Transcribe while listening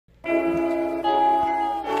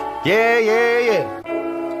Yeah, yeah, yeah.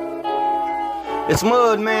 It's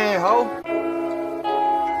Mudman, ho.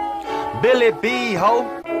 Billy B, ho.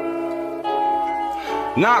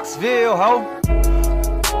 Knoxville, ho.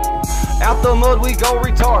 After mud, we go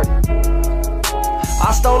retarded.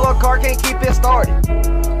 I stole a car, can't keep it started.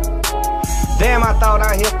 Damn, I thought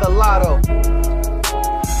I hit the lotto.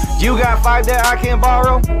 You got 5 that I can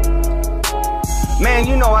borrow? Man,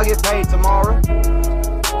 you know I get paid tomorrow.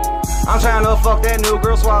 I'm trying to fuck that new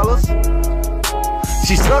girl swallows.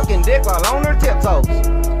 She sucking dick while on her tiptoes.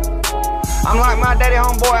 I'm like my daddy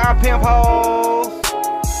homeboy, I pimp hoes.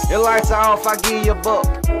 Your lights are off, I give you a buck.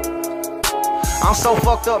 I'm so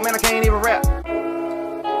fucked up, man, I can't even rap.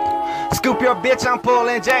 Scoop your bitch, I'm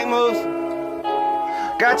pulling jack moves.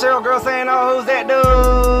 Got your girl saying, oh, who's that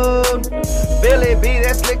dude? Billy B,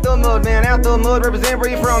 that slick the mud, man. Out the mud, represent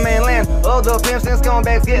where you from, man. Land other pimps and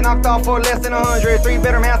scumbags get knocked off for less than 100.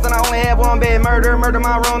 3-bedroom house and I only have 1 bed. Murder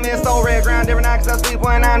my room is so red. Ground every night cause I sleep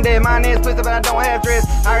when I'm dead. My name's twisted but I don't have dress.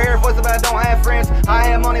 I hear voices but I don't have friends. I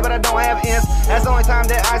have money but I don't have ends. That's the only time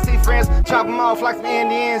that I see friends. Chop them off like some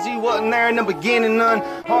Indians. You wasn't there in the beginning, none.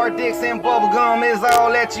 Hard dicks and bubblegum is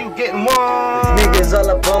all that you getting one. Niggas all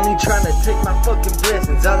up on me trying to take my fucking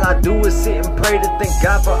blessings. All I do is sit and pray to thank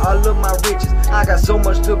God for all of my riches. I got so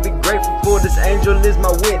much to be grateful for, this angel is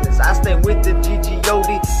my witness. I stand with the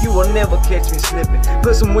GGOD, you will never catch me slipping.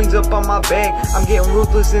 Put some wings up on my back, I'm getting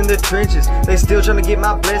ruthless in the trenches. They still trying to get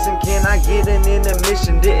my blessing, can I get an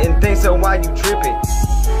intermission? Didn't think so, why you tripping?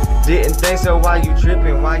 Didn't think so, why you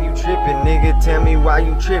tripping? Why you tripping, nigga? Tell me why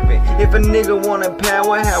you tripping. If a nigga wanted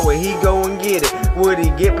power, how would he go and get it? Would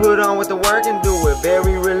he get put on with the work and do it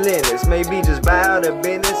very relentless? Maybe just buy out a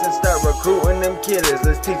business and start recruiting them killers.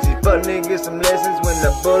 Let's teach these fuck niggas some lessons. When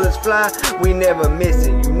the bullets fly, we never miss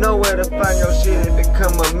it. You know where to find your shit if it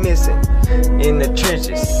come up missing. In the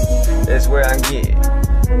trenches, that's where I get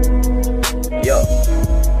it.